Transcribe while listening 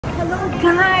Hello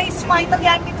guys! Finally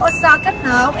I'm in Osaka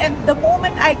now, and the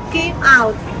moment I came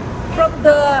out from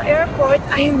the airport,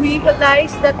 I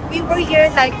realized that we were here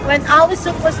like when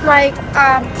Allison was like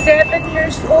 7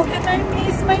 years old, and I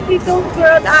miss my little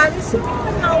girl Allison.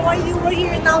 How are you? We're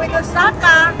here now in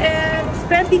Osaka and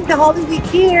spending the Holy Week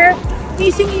here,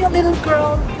 missing you little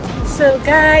girl. So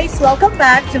guys, welcome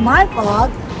back to my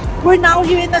vlog. We're now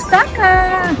here in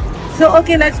Osaka. So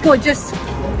okay, let's go. Just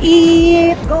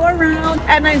eat, go around,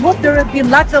 and I hope there will be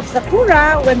lots of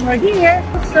sakura when we're here.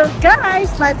 So guys,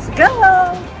 let's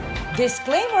go!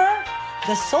 Disclaimer,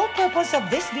 the sole purpose of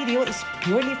this video is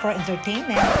purely for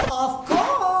entertainment. Of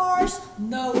course,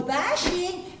 no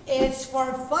bashing, it's for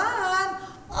fun.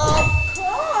 Of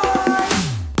course!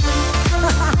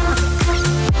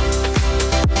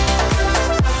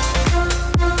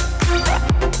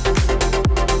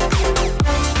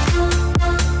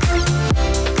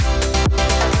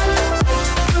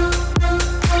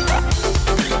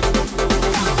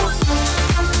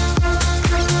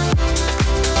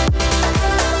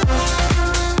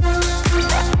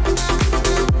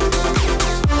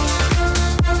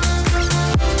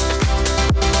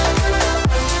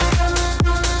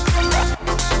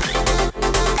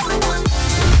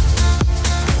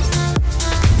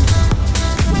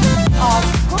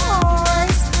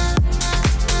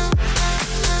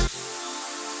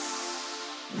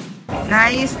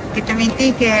 Guys, kita may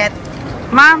ticket.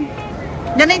 Ma'am,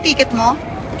 dyan na yung ticket mo?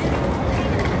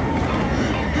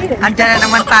 Andyan na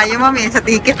naman tayo, ma'am, sa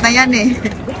ticket na yan eh.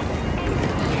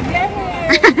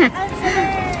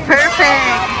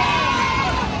 Perfect!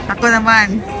 Ako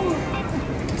naman.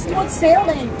 Smooth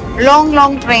sailing.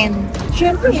 Long train.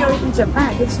 Siyempre, you're in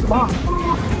Japan. It's long.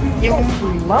 Yung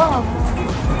long.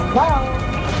 Wow.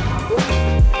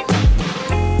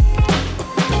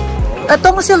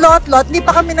 Itong si LOTLOT, hindi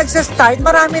pa kami nagsa-start.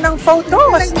 Marami ng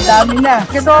photos. Dami na.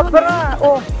 Sobra.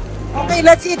 Oh. Okay,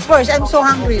 let's eat first. I'm so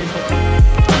hungry.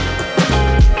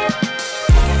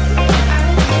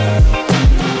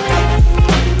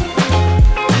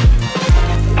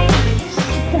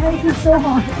 Guys, it's so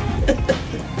hot.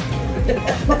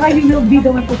 Baka yung will be the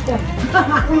one to start.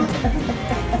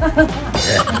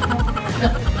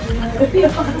 Baby.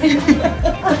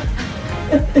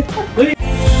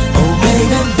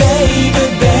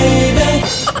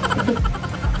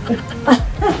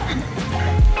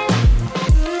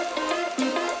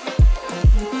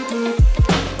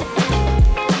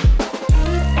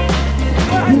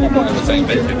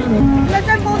 Let's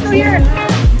go to here.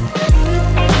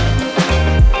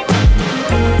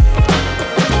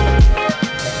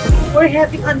 We're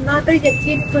having another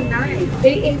yakin tonight.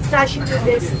 They ate sashimi with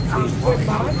this for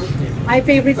lunch. My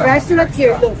favorite restaurant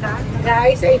here, look,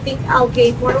 guys. I think I'll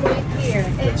gain more weight here.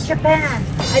 It's Japan.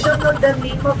 I don't know the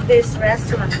name of this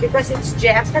restaurant because it's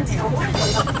Japanese.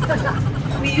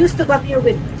 We used to come here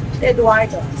with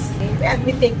Eduardo's, and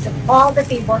we take all the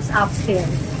tables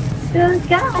upstairs. So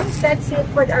guys, that's it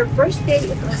for our first day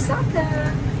in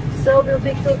Osaka. So we'll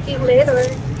be cooking later.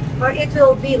 Or it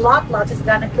will be LOTLOT is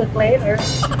gonna cook later.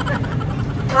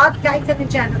 Lot, kain kami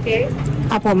dyan, okay?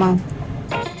 Apo, ma'am.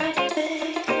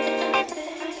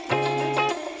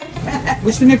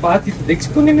 Gusto niyo pa? Tito Dix,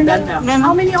 kunin nila.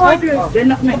 How many orders?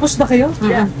 Tapos na kayo?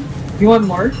 Yeah. You want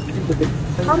more?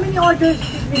 How many orders?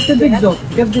 Tito Dix, though.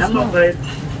 Get this one.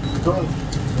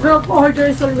 12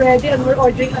 orders already, and we're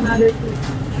ordering another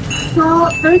 2. So,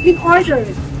 13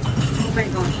 orders. Oh my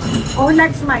God. Oh,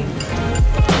 next mine.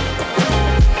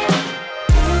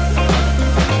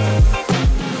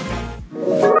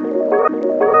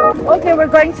 Okay, we're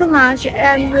going to lunch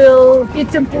and we'll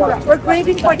eat tempura. We're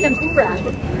craving for tempura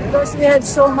because we had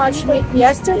so much meat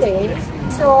yesterday.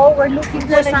 So we're looking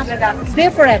for something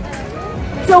different.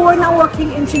 So we're now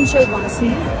walking in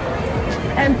Shinsaibashi.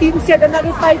 And Tim said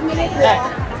another 5 minutes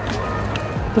walk.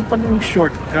 Ito pa ng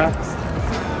shortcut.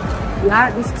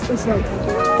 Yeah, this is the shortcut.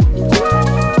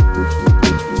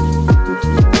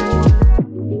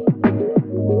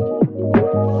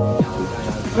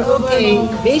 Okay,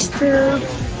 this too.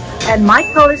 And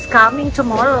Michael is coming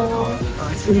tomorrow.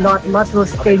 So LOTLOT will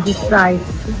stay beside.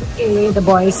 Okay, the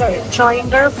boys are enjoying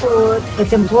their food. The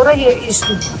tempura here is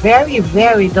very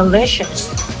delicious.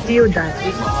 Feel that.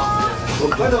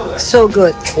 So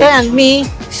good. And me,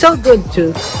 so good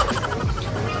too.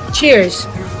 Cheers.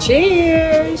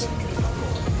 Cheers.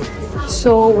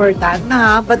 So we're done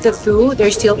na, but the two,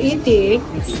 they're still eating.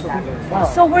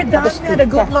 So we're done. We had a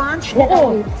good lunch.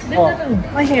 Oh,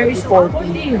 my hair is so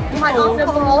my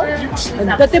uncle.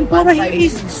 The tempura here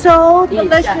is so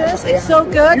delicious. It's so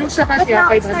good. But now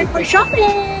it's time for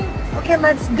shopping. Okay,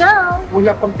 let's go.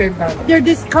 Wala pang 10 na. They're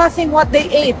discussing what they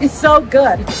ate. It's so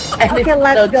good. Okay,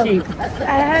 let's go.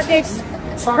 And its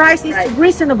price is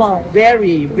reasonable.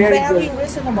 Very Very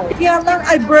reasonable. Yeah, lang,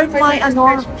 I burned my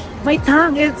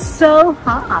tongue. It's so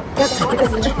hot. Okay,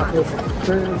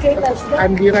 let's go.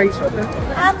 I'm the rice.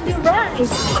 And the rice.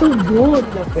 So good.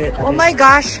 Oh my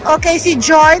gosh. Okay, si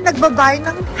Joy nagbabay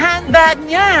ng handbag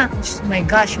niya. Oh my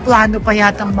gosh, plano pa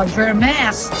yatang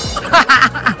mag-Hermes.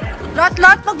 Lot,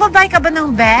 magbabay ka ba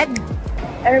ng bag?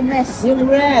 Hermes, yung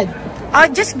red. Oh,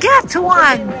 just get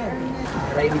one.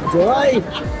 Joy.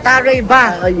 Taray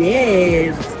ba? Oh,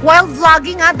 yes. While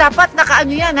vlogging dapat nakaano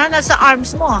yan nasa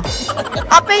arms mo.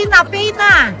 Pay na. Pay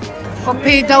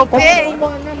daw, pay.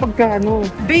 Ano na magkano?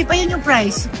 Pay pa yun yung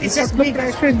price. It says big.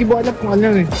 Kasi hindi mo alam kung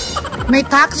ano eh. May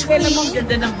tax free.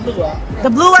 Ganda ng blue, The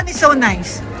blue one is so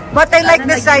nice. But I like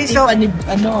the size of...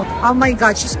 Ano? Oh my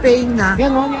God, she's paying na.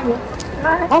 Yan o.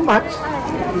 How much?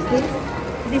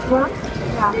 This one?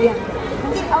 Yeah.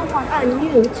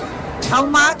 How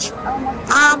much?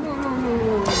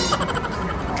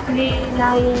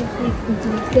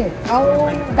 Oh,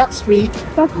 tax free.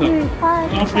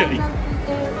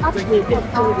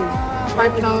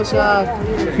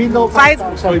 5,000. Below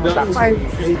 5,000.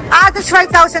 That's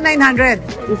 5,900.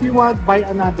 If you want, buy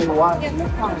another one.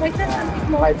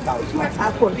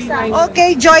 5,000.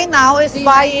 Okay, Joy now is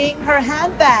buying her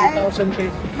handbag. 1,000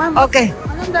 pesos. Okay.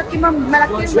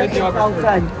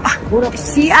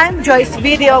 See, I'm Joy's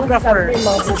videographer.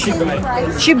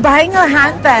 She buying a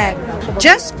handbag.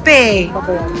 Just pay.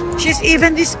 She's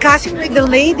even discussing with the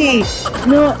lady.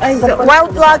 No, while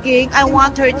vlogging, I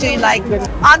want her to like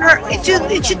on her.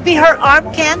 It should be her arm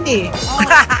candy.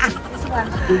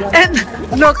 And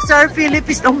look, Sir Philip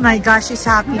is. Oh my gosh, she's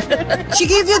happy. She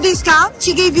gave you discount.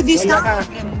 She gave you discount.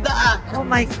 Oh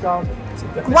my God.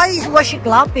 Why was she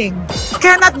clapping?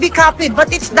 Cannot be copied,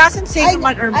 but it doesn't say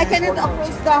Hermes. I cannot afford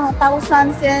the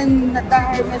thousands and the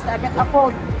Hermes. I can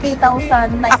afford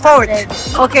 3,000. Afford.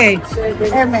 Okay.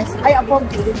 Hermes. I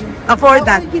afford it. Afford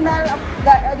that. The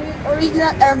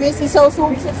original Hermes is so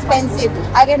expensive.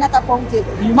 I cannot afford it.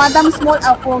 Madam Small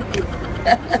afford it.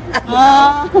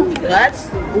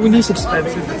 That's Only 6,000.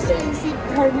 Expensive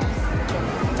Hermes.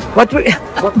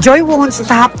 Joy won't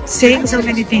stop saying so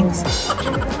many things.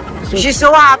 She's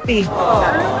so happy.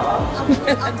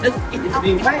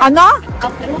 Ano?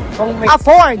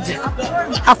 Afford,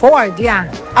 yeah.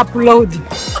 Upload.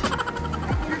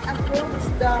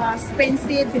 The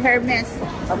expensive Hermes.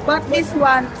 But this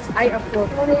one, I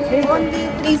afford. Only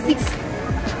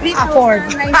 3,600. Afford.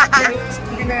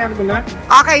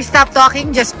 Okay, stop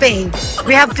talking. Just pay.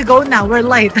 We have to go now. We're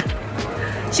late.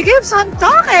 She keeps on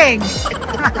talking.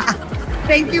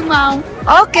 Thank you, Mom.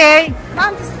 Okay.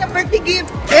 Mom, this is a birthday gift.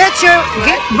 It's your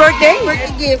birthday?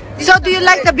 Birthday gift. So do you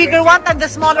like the bigger one than the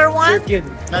smaller one?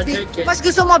 Mas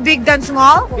gusto mo big than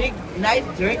small? big, nice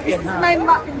jerkin.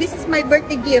 This is my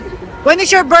birthday gift. When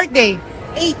is your birthday?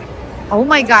 8. Oh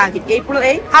my God. April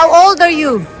 8? How old are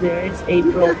you? Yes,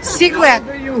 April. Secret.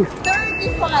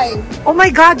 35. Oh my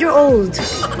God, you're old.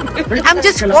 I'm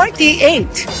just 48.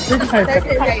 35.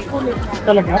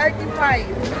 Talaga? 35.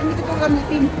 Hindi ko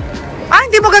gamitin.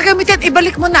 Hindi mo gagamitin.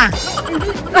 Ibalik mo na.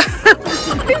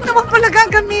 Hindi naman pala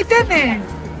gagamitin eh.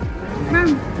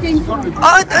 Ma'am, change mo.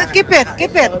 Oh, keep it.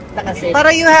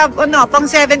 Para you have, pang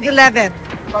 7-Eleven.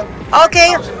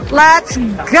 Okay, let's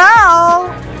go!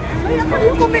 Ay,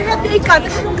 ako may birthday ka.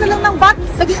 Nagkaroon ka lang ng bat.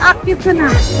 Naging active ka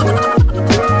na.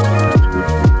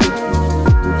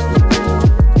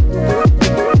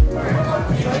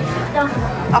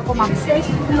 Ako, ma'am.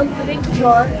 Now drink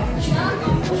your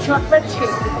chocolate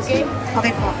shake, okay?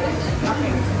 Okay po.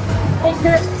 Take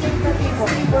the table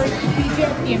for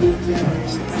vegan team.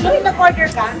 So,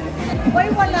 nag-order ka? Why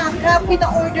wala ka?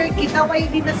 Pina-order kita. Why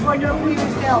hindi na-order for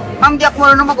yourself? Ma'am, di ako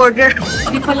marunong mag-order.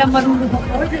 Hindi pala marunong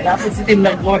mag-order. Tapos si Tim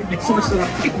nag-order.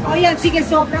 Oh, yan. Sige,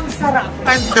 sobrang sarap.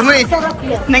 Sarap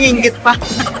yan. Nangingit pa.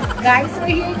 Guys,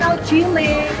 we're here now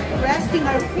chilling, resting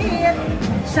our feet.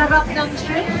 Sarap ng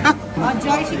shrimp.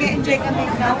 Joy, sige, enjoy kami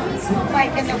now. Try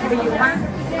ka na for you, ha?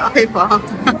 Okay po.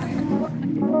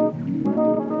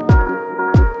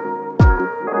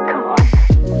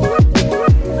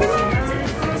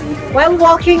 While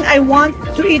walking, I want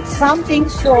to eat something,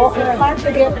 so I want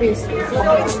to get this.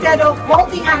 So instead of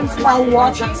holding hands while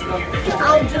walking,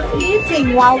 I'll do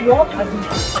eating while walking.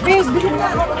 Babe, do you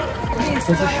want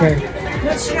this?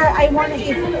 Let's share. I want to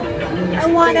eat.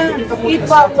 I want to eat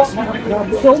while walking.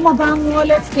 So mabango,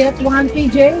 let's get one,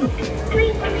 PJ.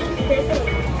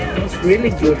 It's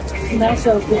really good. Smells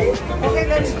so good. Okay,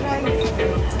 let's try.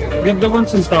 Get the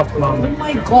ones in top, Oh mom.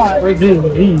 my God. Or these.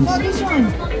 Oh, this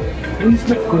one. These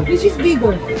look good. This is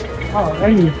bigger. Oh,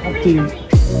 really? Up to you.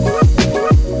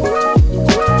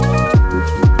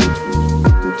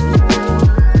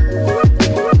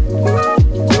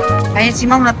 Ayun si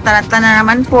ma'am, natalata na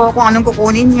naman po kung anong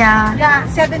kukunin niya. Yeah,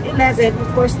 7-Eleven.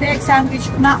 Of course, the egg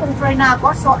sandwich na over na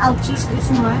ako, so I'll choose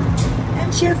this one. And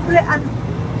syempre,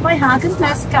 my Hagen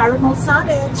Dazs caramel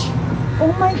sandwich.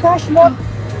 Oh my gosh, look.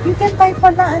 You can buy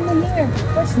pala here.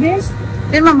 What's this?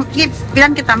 Then ma'am,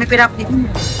 bilang kita, may pirap dito.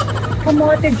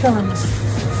 Kamote John's.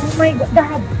 Oh my God,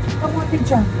 Dad. Kamote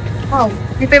John. How?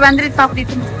 May 500 pa ako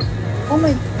dito. Oh my,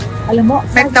 alam mo,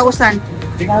 5,000.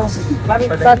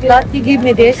 LOTLOT, you give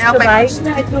me this to buy?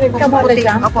 Kamote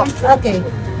John? Opo. Okay.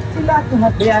 Sila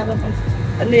kamote John.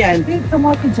 Ano yan?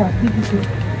 Kamote John.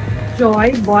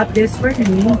 Joy bought this for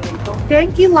me.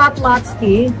 Thank you,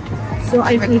 LOTLOTski. So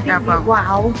I'm eating it.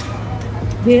 Wow.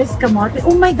 This kamote.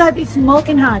 Oh my God, it's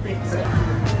smoking hot.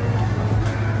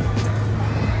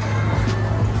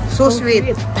 So sweet.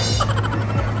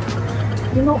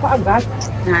 You know kaagad?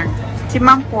 Yan. Si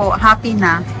ma'am po, happy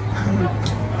na.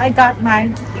 I got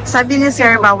mine. Sabi ni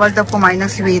sir, bawal daw kumain ng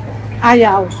sweet.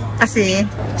 Ayaw. Kasi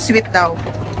sweet daw.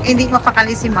 Hindi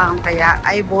mapakali si ma'am, kaya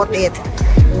I bought it.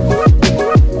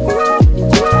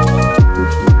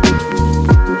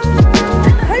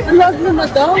 Ay, vlog na na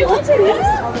daw.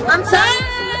 I'm sorry.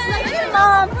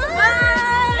 Mom.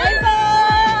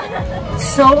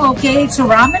 So, okay, it's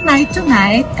ramen night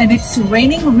tonight, and it's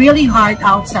raining really hard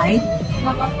outside.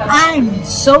 I'm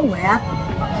so wet,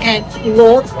 and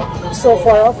look, so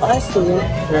far of us here.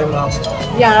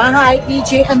 Yeah, hi,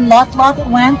 PJ and LOTLOT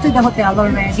went to the hotel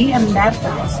already and left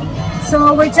us.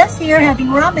 So, we're just here having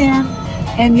ramen.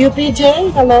 And you,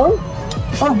 PJ, hello?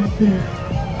 Oh,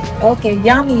 okay,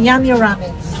 yummy, yummy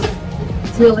ramen.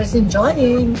 Phil is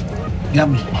enjoying.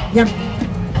 Yummy. Yummy.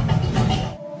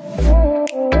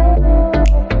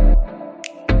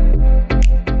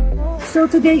 So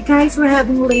today, guys, we're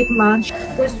having late lunch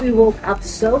because we woke up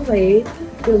so late.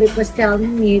 Philip was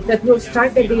telling me that we'll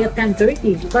start the day at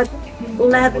 10:30, but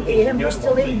 11 a.m. we're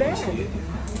still in bed.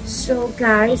 So,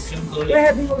 guys, we're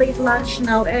having late lunch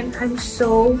now, and I'm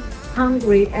so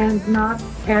hungry and not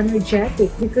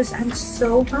energetic because I'm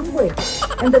so hungry.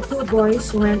 And the two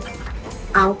boys went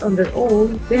out on their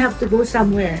own. They have to go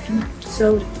somewhere.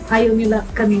 So, ayaw nila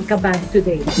kaming kabang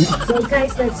today. So,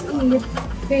 guys, let's eat.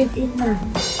 Okay, eat na.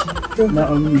 So, Not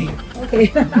on me.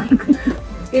 okay.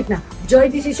 Eat na.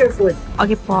 Joy, this is your food.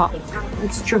 Okay po.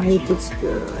 Let's try it. It's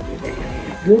good.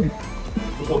 Good.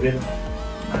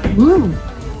 Mmm.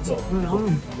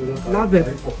 Love it.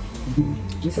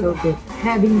 So good.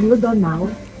 Having udon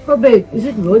now. Oh, babe, is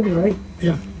it good, right?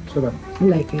 Yeah, so that.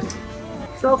 You like it.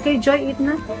 So, okay, Joy, eat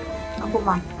na. Ako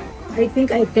ma'am. I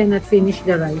think I cannot finish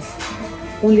the rice.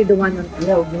 Only the one on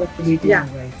top. Yeah,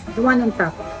 the one on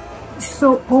top.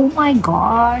 So, oh my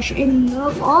gosh, I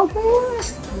love all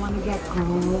this. I want to get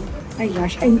all. My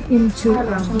gosh, I'm into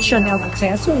Chanel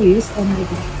accessories. Oh my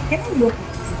gosh. Can I look at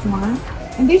this one?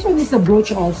 And this one is a brooch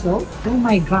also. Oh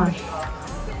my gosh.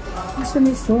 This one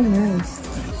is so nice.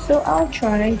 So, I'll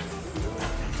try.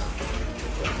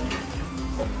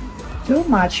 Too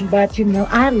much, but you know,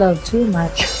 I love too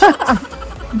much.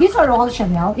 These are all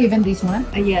Chanel, even this one.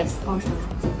 Yes, also.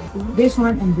 This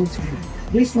one and this one.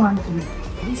 This one too.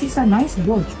 This is a nice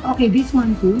brooch. Okay, this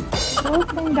one too. So,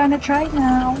 I'm gonna try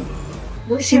now.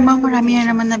 Si ma'am, marami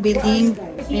na naman nabiling.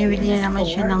 Nabili na naman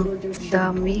siya ng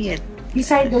damit.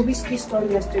 Beside the whiskey store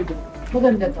yesterday.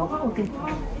 Maganda to. Oh, okay.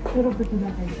 Pero ba't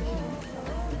na tayo siya?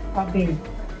 Okay.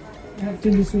 I have to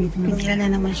lose weight. Pinila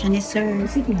na naman siya ni sir.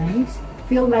 Is it nice?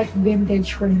 Feel like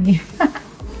vintage for me.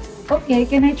 Okay,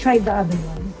 can I try the other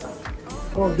one?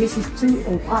 Oh, this is too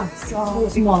so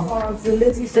small. So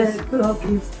this is a little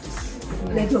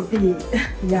bit.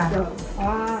 Yeah.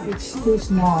 It's too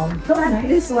small. So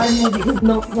this one maybe is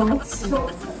not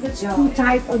So it's too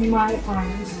tight on my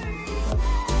arms.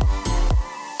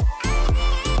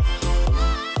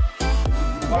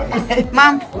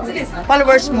 Ma'am,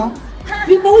 followers mo.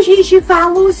 You know, she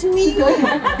follows me.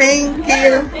 Thank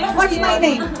you. What's my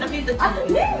name?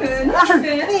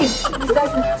 Name.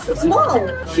 Small.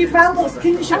 She follows.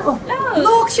 Can you show?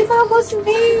 Look, she follows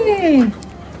me.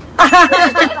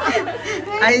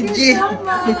 IG.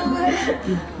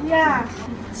 Yeah.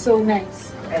 So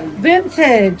nice.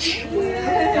 Vintage.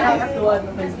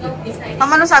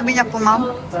 Ma'am, ano sabi niya po,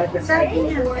 ma'am? Sabi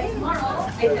niya,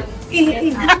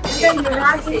 then you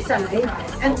run inside,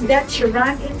 and then she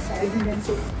ran inside, and then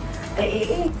she,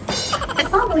 I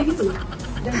follow you.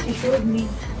 Then she showed me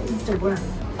Instagram.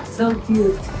 So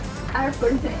cute. our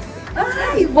person.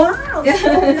 Ay, wow!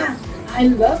 So, I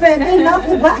love it. I love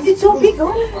the bag. It's so big.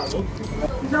 Oh.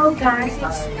 You know, guys,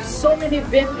 it's so many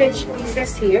vintage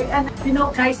pieces here. And you know,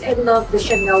 guys, I love the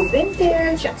Chanel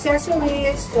vintage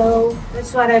accessories. So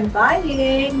that's what I'm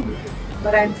buying.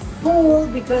 But I'm full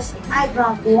because I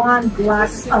got one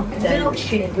glass of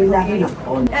milkshake.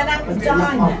 And I'm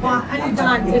done. I'm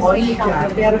done.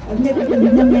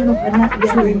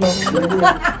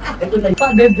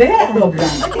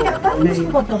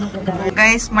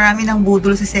 Guys, marami ng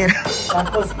budol si Sarah.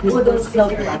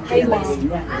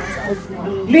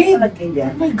 Babe,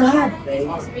 oh my God.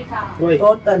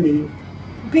 Totally.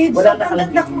 Babe, sobrang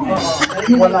ganda ko.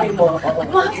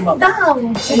 Bakit daw?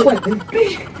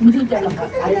 Hindi ka lang.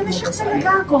 Ayaw na siya sa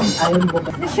lagakong. Ayaw mo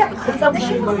ba? Na siya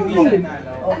kumay.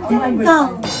 Ang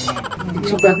daw.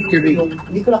 It's about Curie.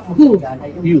 Hindi ko lang magkakala.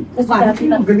 You.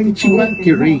 Ang galing Chiban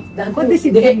Curie. What is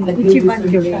it? Chiban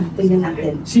Curie. Tingnan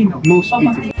natin. Sino? Most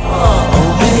people.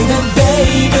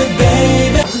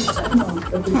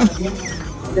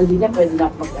 Dali niya, pwede na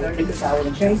pag-asawa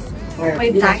ng siya.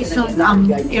 My Dyson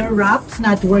air wrap's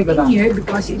not working here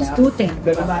because it's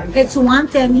 210. It's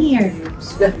 110 here.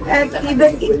 And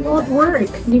even it won't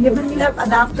work. Even you have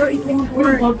adapter, it won't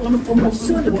work.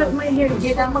 So look at my hair.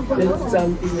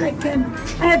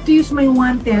 I have to use my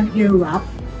 110 air wrap,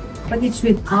 but it's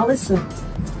with Allison.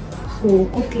 So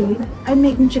okay, I'm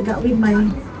making chaga with my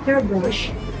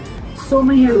hairbrush. So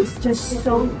my hair is just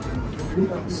so.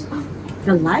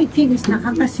 The lighting is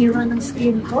nakakasira ng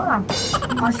skin ko.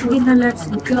 Sige na, let's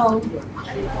go.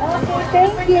 Okay,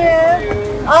 thank you.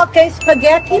 Okay,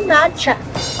 spaghetti matcha.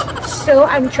 So,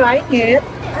 I'm trying it.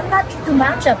 I'm not into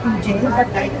matcha, PJ,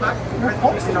 but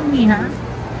thanks to me, huh?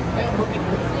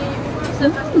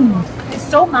 It's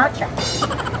so matcha.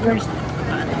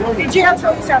 PJ, I'll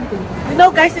show you something. You know,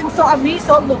 guys, I'm so amazed.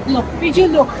 So, look. PJ,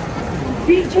 look.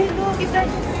 PJ, look. It's like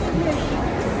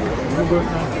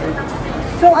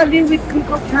so aliw with cream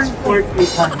of transport.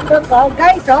 Look,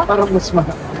 guys, Parang mas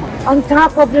mahal. on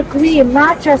top of the cream,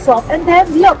 matcha sauce, and then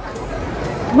look,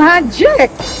 magic!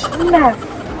 Look,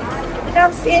 it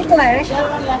becomes English,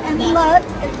 and look,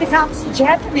 it becomes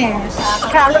Japanese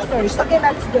characters. Okay,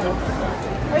 let's go.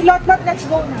 Wait, LOTLOT, let's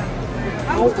go na.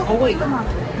 Wait.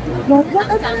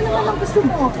 LOTLOT, ano na naman ang gusto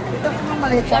mo?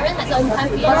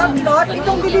 LOTLOT,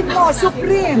 itong bilhin mo,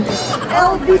 Supreme.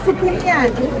 LOTLOT Supreme yan.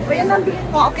 Ayan ang bilhin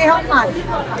mo. Okay, how much?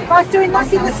 Pastor na,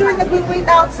 sila sir, nag-wait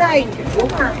outside.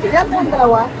 Yan po ang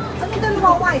dalawa. Ano dalawa,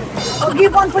 white? O,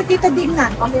 give one for Tita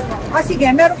Dignan.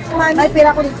 Sige, meron po man. Ay,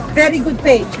 pera ko dito. Very good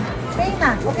page. Pay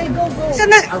na. Okay, go. So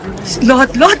na,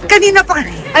 LOTLOT, kanina pa.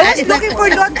 I was looking for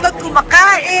LOTLOT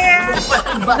kumakain.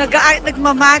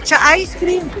 Nagmamatcha ice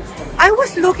cream. I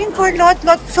was looking for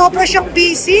LOTLOT. Sobra siyang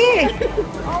busy.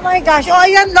 Oh my gosh. Oh,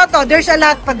 ayan, LOTLOT. There's a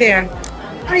lot pa there.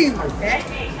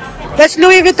 That's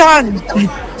Louis Vuitton.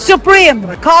 Supreme.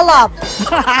 Call up.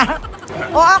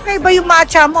 Oh, okay ba yung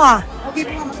matcha mo? Okay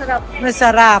po nga, masarap.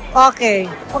 Masarap. Okay.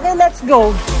 Okay, let's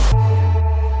go.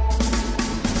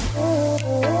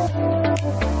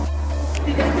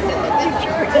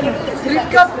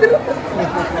 Come through.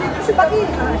 Si Paki.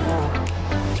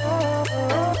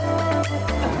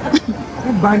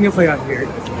 Ang banyo pa yan here.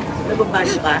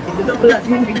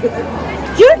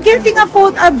 You're getting a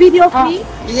video of me?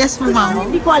 Yes, mama.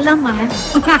 Hindi ko alam, ha?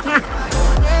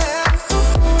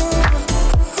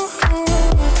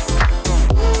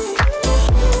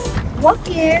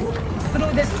 Walking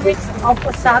through the streets of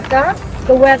Osaka.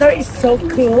 The weather is so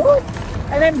cool.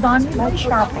 And I'm done with my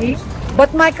shopping.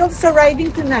 But Michael's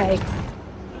arriving tonight.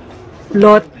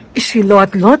 Si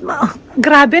LOTLOT.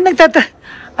 Grabe,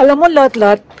 alam mo,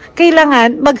 LOTLOT,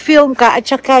 kailangan mag-film ka at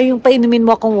saka yung painumin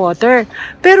mo akong water.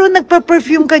 Pero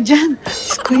nagpa-perfume ka dyan.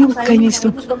 Diyos ko yung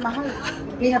kanyang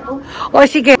O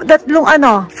sige, tatlong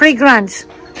fragrance.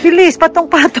 Bilis,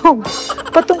 patong-patong.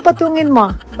 Patong-patungin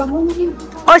mo.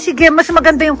 O sige, mas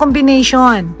maganda yung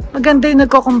combination. Maganda yung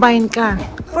nagko-combine ka.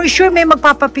 For sure, may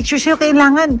magpapapicture sa'yo.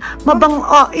 Kailangan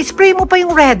spray mo pa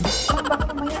yung red.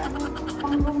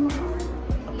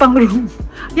 Pang room.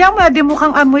 Yan mo, di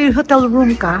mukhang amoy hotel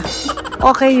room ka.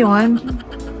 Okay yun.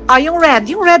 Yung red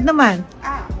naman.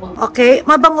 Okay,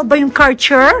 mabango ba yung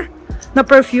Karcher na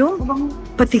perfume?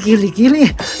 Pati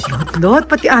gili-gili. LOTLOT,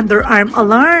 pati underarm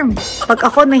alarm. Pag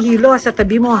ako nahilo sa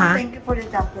tabi mo, ha? Thank you for the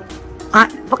chocolate.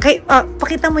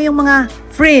 Pakita mo yung mga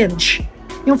fringe.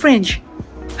 Yung fringe.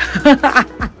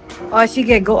 O,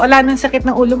 sige, go. Wala nang sakit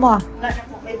ng ulo mo. Wala na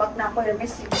po, may bag na ako,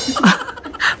 Hermes.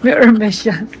 May Hermes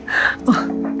yan.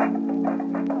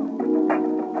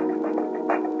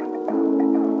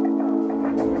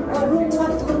 Room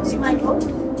 1 si Michael.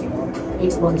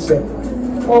 817.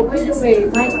 Oh, by the way,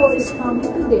 Michael is coming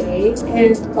today,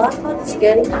 and LOTLOT is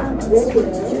getting out ready,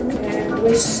 and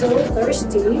we're so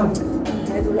thirsty.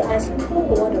 tired. We're asking for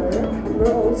water.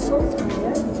 We're also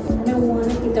tired. And I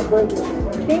want to eat a burger.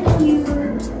 Thank you.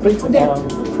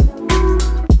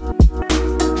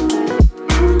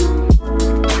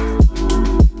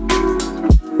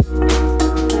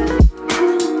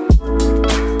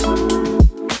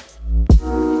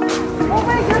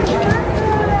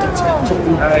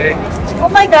 Hi. Oh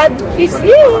my God, he's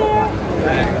here!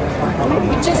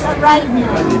 He just arrived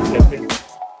now.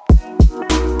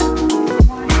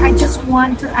 I just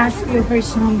want to ask you for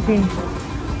something.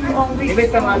 You always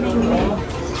following me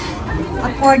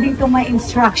according to my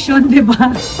instruction, di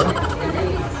ba?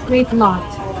 Wait, Lot.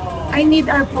 I need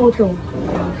our photo.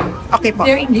 Okay po.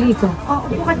 They're in dito. Oh,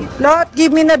 upo ka dito. Lot,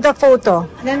 give me na the photo.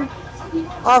 Then,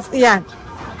 yan.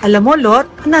 Alam mo, Lot,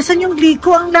 nasan yung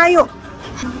liko? Ang layo.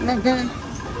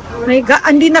 May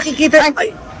hindi nakikita.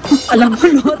 Ay, alam mo,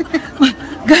 Lot.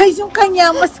 Guys, yung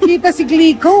kanya, mas kita si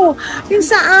Glico. Yung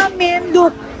sa amin,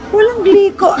 look, walang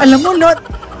Glico. Alam mo, Lot,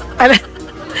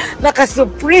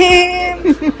 naka-Supreme.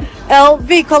 LV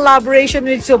collaboration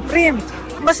with Supreme.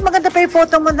 Mas maganda pa yung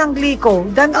photo mo ng Glico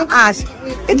than ang us.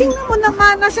 Eh, tingnan mo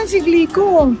naman, nasan si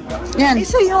Glico? Yan. Eh,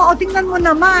 sa'yo, o, tingnan mo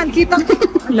naman. Kitang,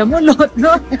 alam mo, Lot,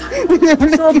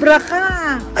 sobra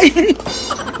ka. Ay,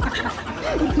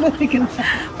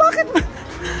 bakit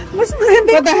mas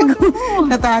maganda yung photo mo?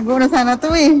 Natago na sana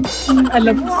to eh.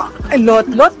 Alam mo,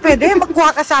 Lot, pwede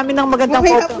magkuha ka sa amin ng magandang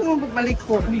Mamaya photo. po magbalik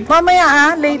po. Mamaya ha,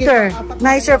 later.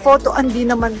 Nicer photo, hindi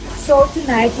naman. So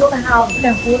tonight we'll have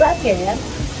tempura again.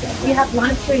 We have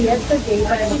lunch for yesterday,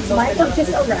 but since Michael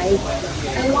just arrived,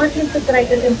 I want him to try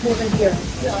the tempura here.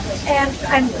 And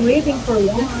I'm waiting for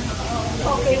one.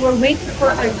 Okay, we're waiting for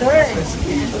our turn.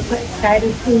 We're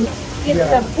excited to eat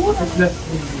tempura.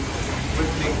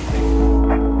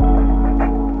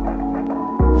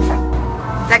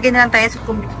 Lagi na lang tayo sa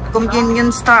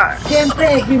convenience store.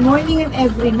 Siyempre, every morning and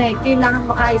every night, kailangan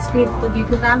maka-ice cream to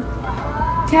dito ng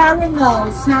caramel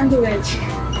sandwich.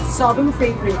 Sobrang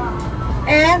favorite.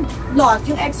 And, Lot,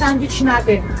 yung egg sandwich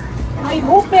natin. I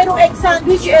hope, pero egg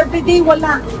sandwich everyday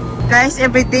wala. Guys,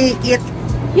 everyday eat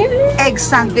Yeah. egg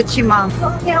sandwich si ma'am. So,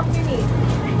 okay, how many?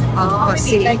 Oh,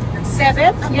 see. Like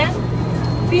 7? Again?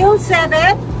 Feel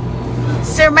 7?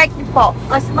 Sir Mike po.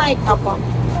 As Mike, ako.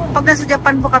 Pag nasa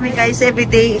Japan po kami guys,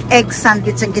 everyday egg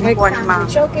sandwich ang Egg ginagawa ni ma'am.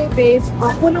 sandwich. Okay, babes.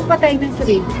 Punong pa tayo ng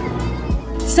 3.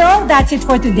 So, that's it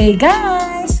for today,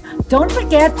 guys. Don't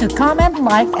forget to comment,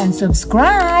 like, and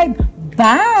subscribe.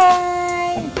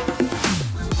 Bye!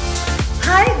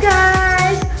 Hi,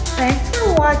 guys! Thanks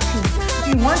for watching.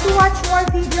 If you want to watch more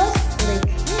videos, click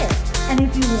here. And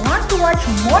if you want to watch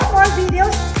more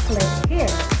videos, click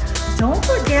here. Don't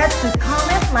forget to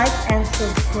comment, like, and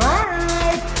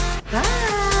subscribe.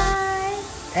 Bye!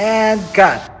 And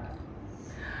cut.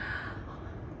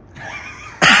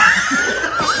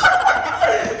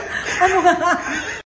 Ano ba?